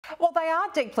Well, they are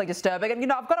deeply disturbing.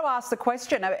 And, I've got to ask the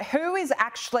question, who is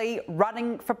actually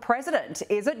running for president?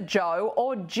 Is it Joe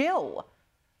or Jill?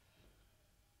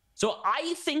 So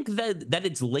I think that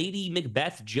it's Lady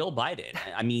Macbeth Jill Biden.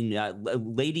 I mean,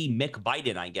 Lady Mick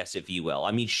Biden, I guess, if you will.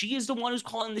 I mean, she is the one who's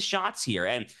calling the shots here.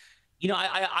 And,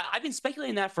 I've been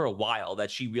speculating that for a while,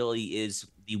 that she really is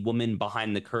the woman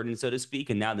behind the curtain, so to speak.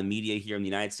 And now the media here in the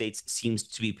United States seems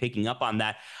to be picking up on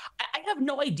that. I have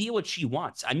no idea what she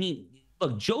wants. I mean,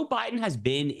 look, Joe Biden has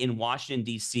been in Washington,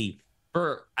 D.C.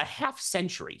 for a half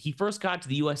century. He first got to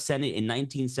the U.S. Senate in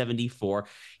 1974.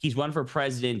 He's run for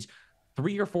president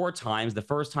 3 or 4 times. The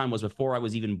first time was before I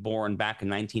was even born, back in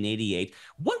 1988.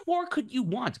 What more could you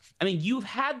want? I mean, you've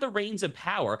had the reins of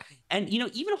power. And,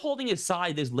 even holding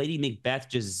aside this Lady Macbeth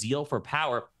just zeal for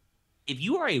power, if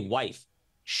you are a wife,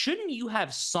 shouldn't you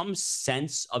have some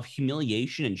sense of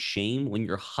humiliation and shame when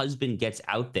your husband gets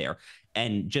out there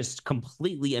and just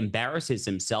completely embarrasses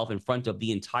himself in front of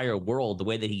the entire world the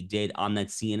way that he did on that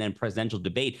CNN presidential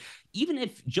debate? Even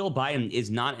if Jill Biden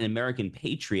is not an American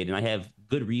patriot, and I have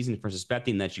good reason for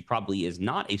suspecting that she probably is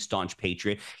not a staunch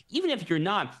patriot, even if you're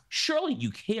not, surely you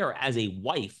care as a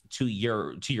wife to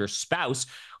your spouse,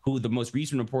 who the most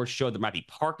recent reports show there might be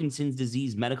Parkinson's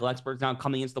disease, medical experts now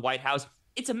coming into the White House.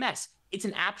 It's a mess. It's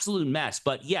an absolute mess.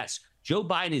 But yes, Joe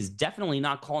Biden is definitely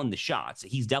not calling the shots.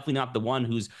 He's definitely not the one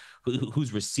who's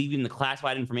receiving the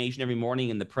classified information every morning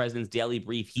in the president's daily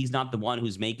brief. He's not the one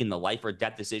who's making the life or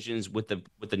death decisions with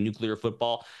the nuclear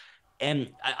football.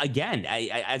 And again,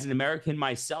 as an American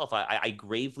myself, I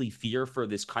gravely fear for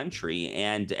this country,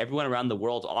 and everyone around the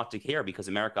world ought to care, because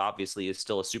America obviously is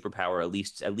still a superpower,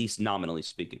 at least nominally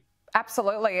speaking.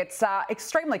 Absolutely. It's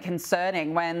extremely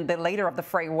concerning when the leader of the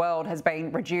free world has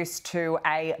been reduced to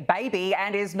a baby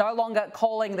and is no longer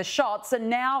calling the shots. And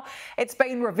now it's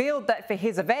been revealed that for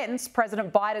his events,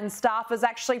 President Biden's staffers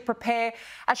actually prepare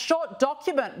a short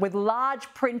document with large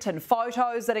print and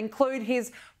photos that include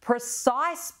his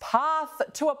precise path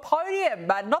to a podium.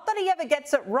 Not that he ever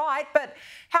gets it right, but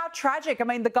how tragic. I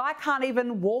mean, the guy can't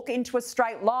even walk into a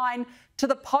straight line to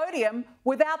the podium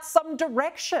without some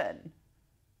direction.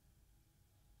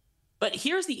 But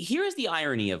here's the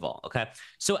irony of all, okay?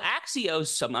 So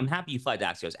Axios, I'm happy you flagged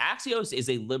Axios. Axios is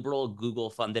a liberal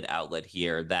Google-funded outlet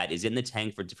here that is in the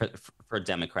tank for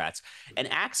Democrats. And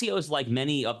Axios, like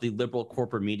many of the liberal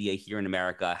corporate media here in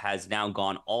America, has now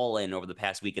gone all in over the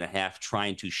past week and a half,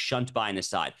 trying to shunt Biden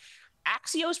aside.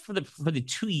 Axios, for the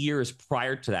 2 years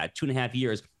prior to that, 2.5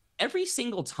 years, every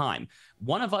single time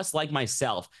one of us, like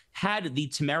myself, had the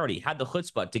temerity, had the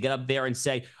chutzpah to get up there and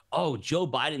say, oh, Joe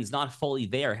Biden's not fully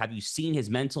there. Have you seen his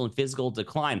mental and physical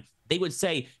decline? They would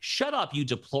say, shut up, you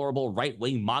deplorable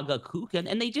right-wing MAGA kook.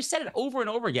 And they just said it over and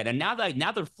over again. And now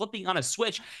they're flipping on a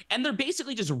switch, and they're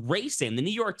basically just racing. The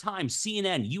New York Times,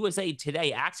 CNN, USA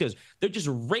Today, Axios, they're just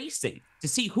racing to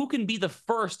see who can be the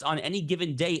first on any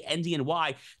given day,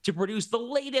 NDNY, to produce the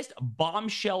latest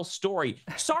bombshell story.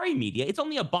 Sorry, media, it's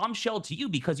only a bombshell to you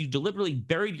because you deliberately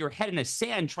buried your head in the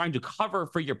sand trying to cover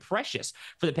for your precious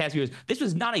for the past few years. This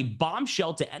was not a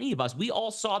bombshell to any of us. We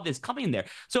all saw this coming there.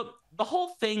 So the whole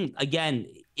thing, again,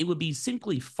 it would be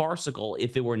simply farcical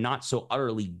if it were not so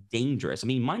utterly dangerous. I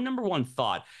mean, my number one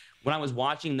thought when I was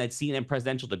watching that CNN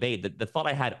presidential debate, the thought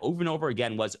I had over and over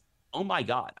again was, oh my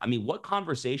God, I mean, what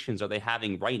conversations are they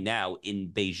having right now in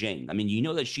Beijing? I mean, you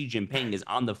know that Xi Jinping is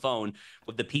on the phone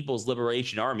with the People's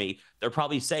Liberation Army. They're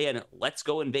probably saying, let's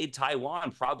go invade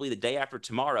Taiwan probably the day after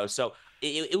tomorrow. So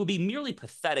it would be merely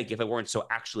pathetic if it weren't so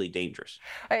actually dangerous.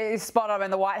 Spot on.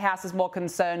 And the White House is more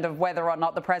concerned of whether or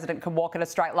not the president can walk in a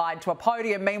straight line to a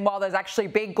podium. Meanwhile, there's actually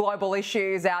big global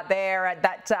issues out there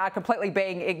that are completely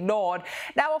being ignored.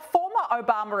 Now, a former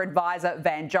Obama advisor,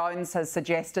 Van Jones, has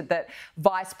suggested that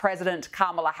Vice President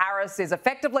Kamala Harris is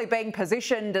effectively being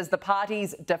positioned as the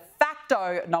party's de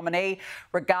facto nominee,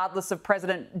 regardless of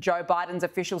President Joe Biden's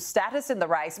official status in the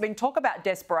race. I mean, talk about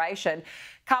desperation.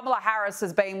 Kamala Harris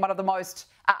has been one of the most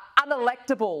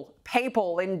unelectable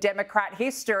people in Democrat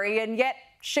history, and yet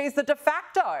she's the de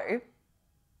facto.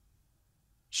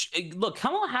 Look,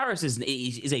 Kamala Harris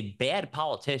is a bad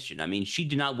politician. I mean, she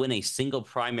did not win a single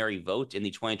primary vote in the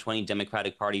 2020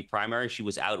 Democratic Party primary. She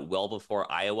was out well before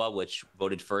Iowa, which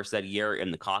voted first that year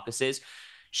in the caucuses.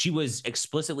 She was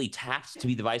explicitly tapped to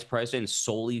be the vice president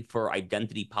solely for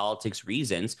identity politics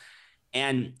reasons.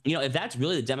 And, if that's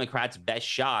really the Democrats' best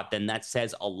shot, then that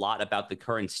says a lot about the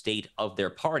current state of their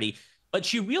party. But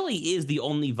she really is the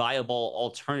only viable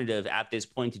alternative at this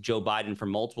point to Joe Biden for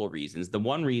multiple reasons. The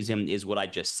one reason is what I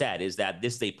just said, is that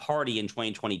this is a party in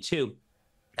 2022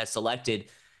 that selected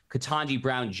Ketanji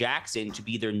Brown Jackson to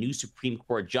be their new Supreme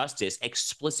Court justice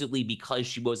explicitly because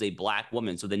she was a black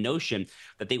woman. So the notion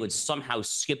that they would somehow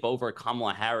skip over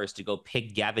Kamala Harris to go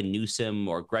pick Gavin Newsom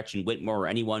or Gretchen Whitmer or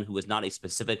anyone who was not a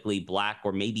specifically black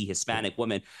or maybe Hispanic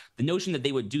woman, the notion that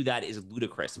they would do that is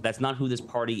ludicrous. That's not who this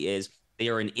party is. They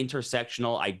are an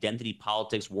intersectional identity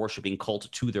politics worshiping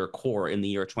cult to their core in the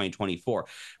year 2024.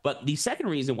 But the second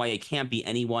reason why it can't be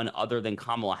anyone other than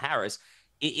Kamala Harris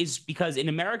is because in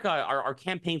America, our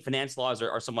campaign finance laws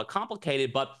are somewhat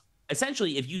complicated. But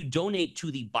essentially, if you donate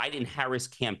to the Biden-Harris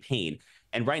campaign,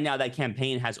 and right now that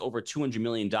campaign has over $200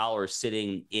 million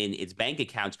sitting in its bank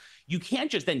accounts, you can't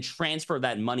just then transfer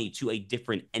that money to a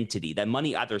different entity. That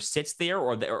money either sits there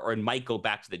or it might go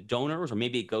back to the donors, or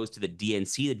maybe it goes to the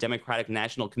DNC, the Democratic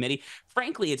National Committee.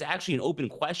 Frankly, it's actually an open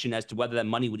question as to whether that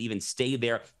money would even stay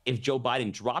there if Joe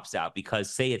Biden drops out,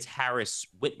 because say it's Harris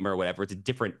Whitmer or whatever, it's a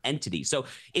different entity. So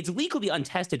it's legally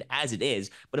untested as it is,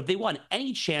 but if they want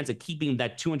any chance of keeping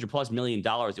that $200+ million,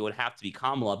 it would have to be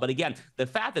Kamala. But again, the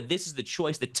fact that this is the choice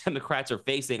that Democrats are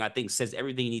facing, I think, says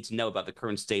everything you need to know about the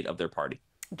current state of their party.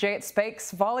 Gee, it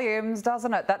speaks volumes,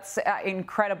 doesn't it? That's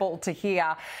incredible to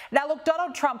hear. Now, look,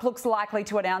 Donald Trump looks likely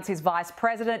to announce his vice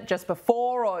president just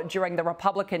before or during the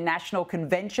Republican National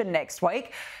Convention next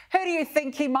week. Who do you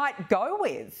think he might go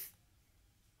with?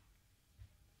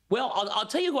 Well, I'll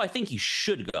tell you who I think he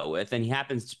should go with, and he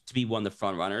happens to be one of the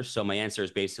front runners. So my answer is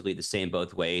basically the same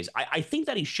both ways. I think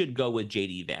that he should go with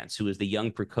J.D. Vance, who is the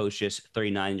young, precocious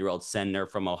 39-year-old senator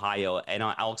from Ohio, and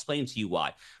I'll explain to you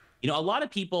why. You know, a lot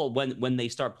of people, when they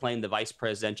start playing the vice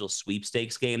presidential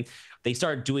sweepstakes game, they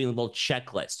start doing a little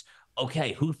checklist.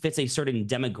 Okay, who fits a certain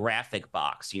demographic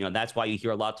box? You know, that's why you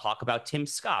hear a lot of talk about Tim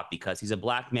Scott, because he's a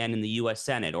black man in the U.S.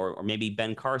 Senate, or maybe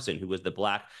Ben Carson, who was the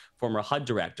black former HUD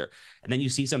director. And then you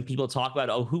see some people talk about,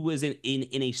 oh, who was in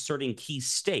a certain key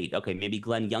state? Okay, maybe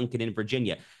Glenn Youngkin in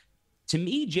Virginia. To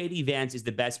me, J.D. Vance is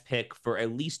the best pick for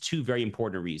at least two very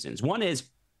important reasons. One is,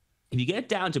 if you get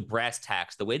down to brass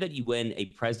tacks, the way that you win a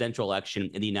presidential election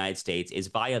in the United States is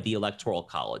via the Electoral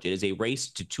College. It is a race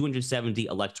to 270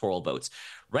 electoral votes.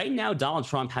 Right now, Donald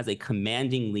Trump has a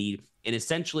commanding lead in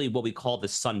essentially what we call the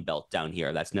Sun Belt down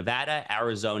here. That's Nevada,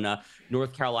 Arizona,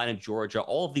 North Carolina, Georgia,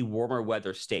 all of the warmer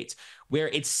weather states, where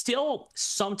it's still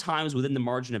sometimes within the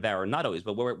margin of error, not always,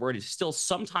 but where it is still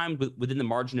sometimes within the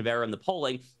margin of error in the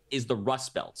polling is the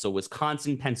Rust Belt. So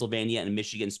Wisconsin, Pennsylvania, and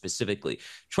Michigan specifically.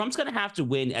 Trump's going to have to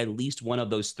win at least one of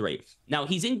those three. Now,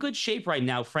 he's in good shape right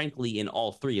now, frankly, in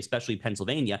all three, especially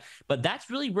Pennsylvania, but that's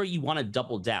really where you want to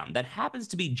double down. That happens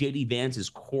to be J.D. Vance's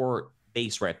core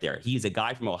base right there. He's a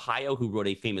guy from Ohio who wrote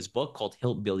a famous book called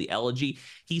Hillbilly Elegy.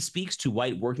 He speaks to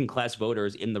white working class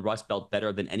voters in the Rust Belt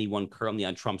better than anyone currently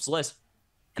on Trump's list.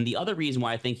 And the other reason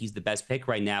why I think he's the best pick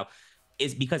right now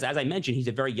is because, as I mentioned, he's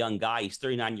a very young guy. He's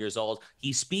 39 years old.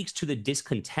 He speaks to the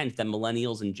discontent that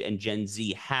millennials and Gen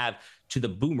Z have to the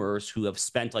boomers who have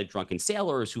spent like drunken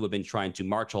sailors, who have been trying to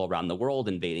march all around the world,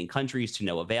 invading countries to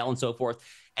no avail and so forth.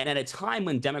 And at a time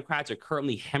when Democrats are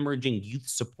currently hemorrhaging youth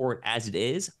support as it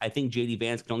is, I think J.D.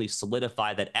 Vance can only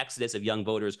solidify that exodus of young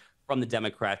voters from the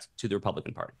Democrats to the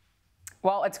Republican Party.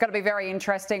 Well, it's going to be very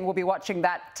interesting. We'll be watching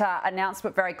that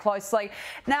announcement very closely.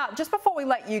 Now, just before we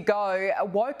let you go,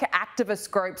 woke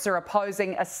activist groups are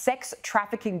opposing a sex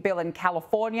trafficking bill in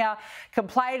California,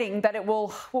 complaining that it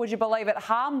will, would you believe it,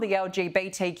 harm the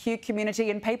LGBTQ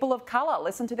community and people of colour.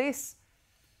 Listen to this.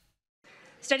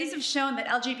 Studies have shown that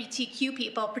LGBTQ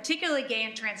people, particularly gay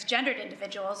and transgendered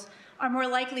individuals, are more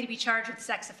likely to be charged with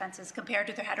sex offences compared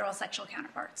to their heterosexual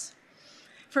counterparts.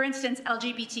 For instance,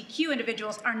 LGBTQ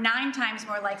individuals are 9 times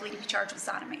more likely to be charged with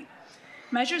sodomy.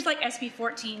 Measures like SB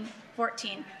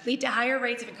 1414 lead to higher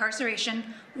rates of incarceration,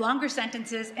 longer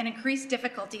sentences, and increased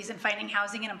difficulties in finding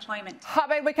housing and employment. I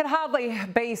mean, we can hardly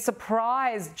be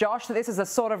surprised, Josh, that this is a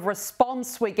sort of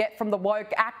response we get from the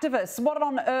woke activists. What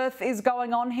on earth is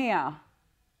going on here?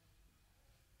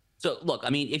 So, look, I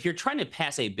mean, if you're trying to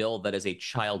pass a bill that is a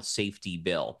child safety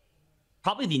bill,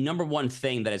 probably the number one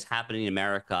thing that is happening in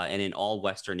America and in all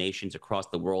Western nations across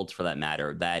the world, for that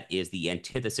matter, that is the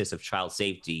antithesis of child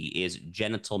safety is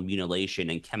genital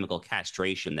mutilation and chemical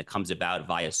castration that comes about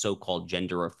via so-called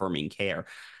gender-affirming care,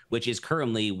 which is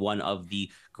currently one of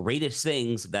the greatest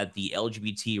things that the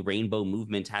LGBT rainbow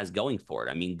movement has going for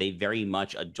it. I mean, they very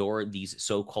much adore these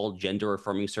so-called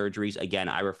gender-affirming surgeries. Again,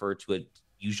 I refer to it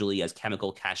usually as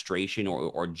chemical castration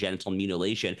or genital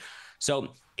mutilation.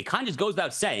 So it kind of just goes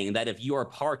without saying that if you are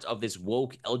part of this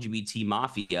woke LGBT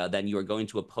mafia, then you are going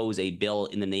to oppose a bill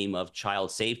in the name of child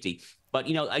safety. But,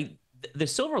 you know, the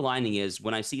silver lining is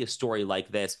when I see a story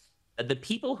like this, that the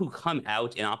people who come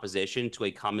out in opposition to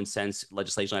a common sense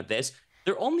legislation like this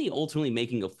they're only ultimately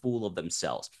making a fool of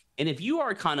themselves. And if you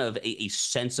are kind of a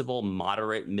sensible,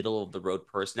 moderate, middle of the road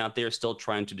person out there still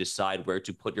trying to decide where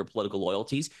to put your political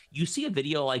loyalties, you see a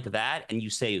video like that and you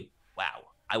say, wow,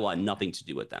 I want nothing to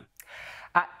do with them.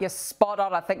 You're spot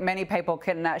on. I think many people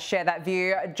can share that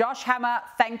view. Josh Hammer,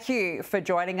 thank you for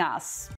joining us.